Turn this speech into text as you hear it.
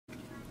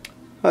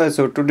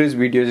So today's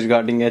video is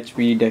regarding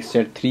HP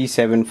Deskjet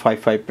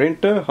 3755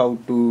 printer, how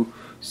to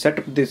set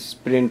up this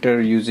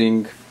printer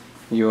using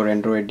your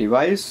Android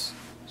device.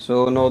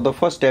 So now the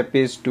first step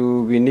is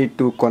we need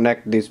to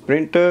connect this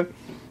printer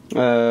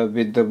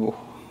with the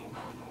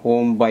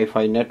home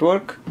Wi-Fi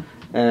network,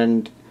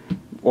 and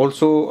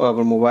also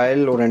our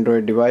mobile or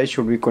Android device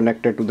should be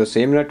connected to the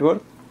same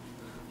network.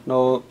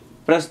 Now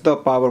press the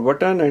power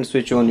button and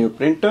switch on your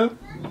printer.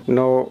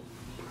 Now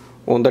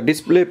on the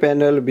display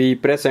panel, we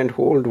press and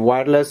hold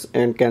wireless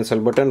and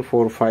cancel button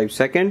for 5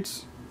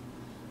 seconds.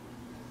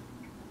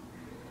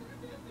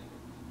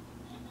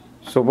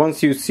 So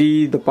once you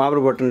see the power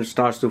button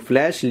starts to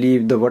flash,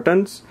 leave the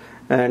buttons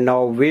and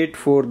now wait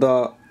for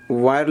the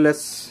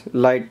wireless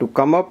light to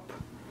come up.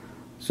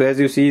 So as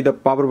you see, the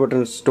power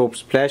button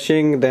stops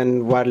flashing,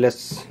 then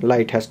wireless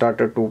light has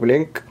started to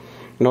blink.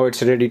 Now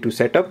it's ready to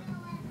set up.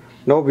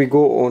 Now we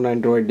go on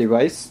Android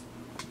device.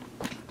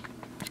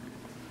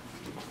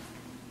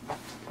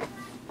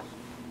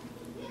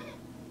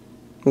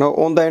 Now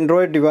on the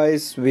Android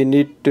device, we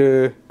need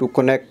to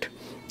connect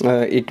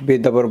it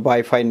with our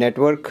Wi-Fi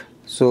network,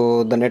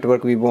 so the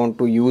network we want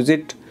to use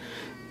it,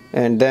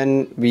 and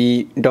then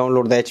we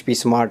download the HP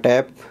Smart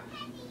app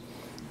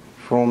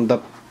from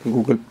the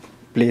Google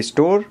Play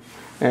Store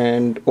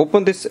and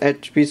open this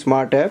HP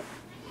Smart app.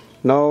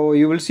 Now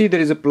you will see there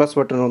is a plus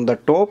button on the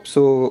top,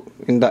 so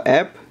in the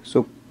app,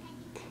 so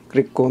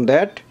click on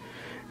that,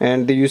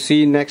 and you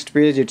see next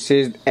page it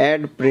says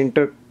add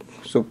printer,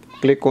 so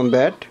click on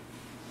that.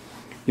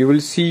 You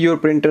will see your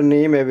printer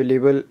name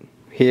available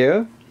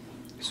here,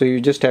 so you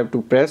just have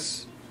to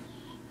press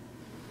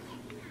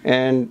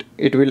and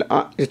it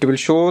will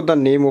show the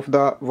name of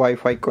the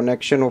Wi-Fi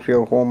connection of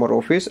your home or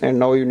office, and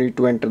now you need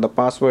to enter the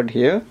password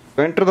here.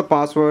 Enter the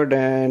password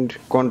and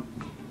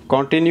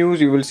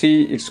continues. You will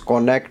see it's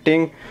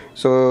connecting,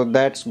 so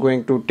that's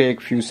going to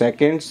take few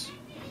seconds,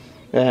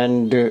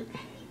 and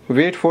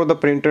wait for the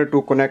printer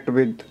to connect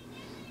with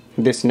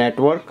this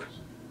network.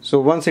 So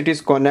once it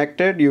is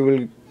connected, you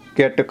will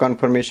get a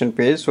confirmation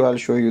page, so I'll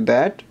show you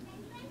that.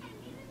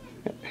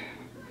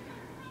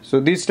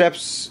 So these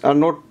steps are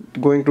not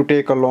going to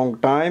take a long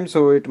time,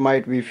 so it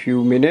might be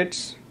few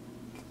minutes.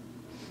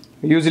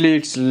 Usually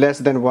it's less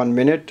than 1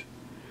 minute,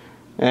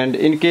 and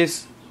in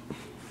case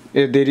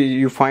if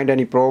you find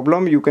any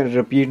problem, you can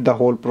repeat the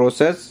whole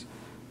process.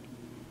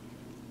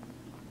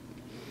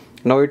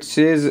 Now it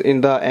says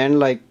in the end,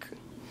 like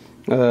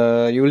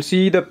you will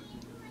see the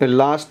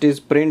last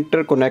is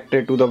printer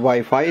connected to the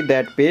Wi-Fi,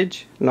 that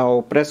page. Now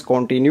press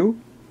continue.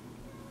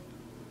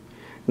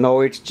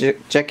 Now it's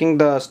checking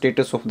the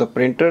status of the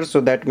printer,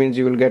 so that means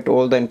you will get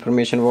all the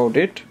information about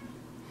it.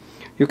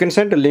 You can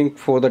send a link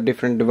for the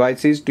different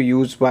devices to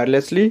use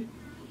wirelessly,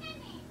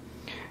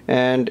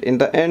 and in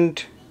the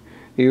end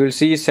you will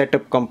see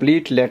setup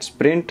complete, let's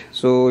print,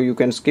 so you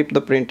can skip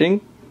the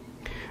printing.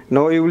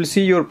 Now you will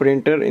see your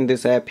printer in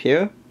this app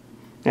here,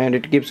 and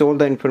it gives all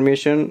the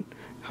information.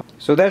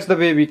 So that's the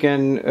way we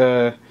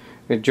can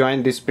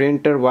join this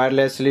printer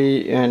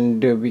wirelessly,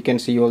 and we can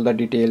see all the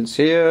details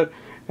here,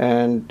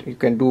 and you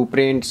can do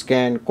print,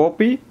 scan,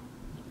 copy.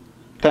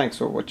 Thanks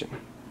for watching.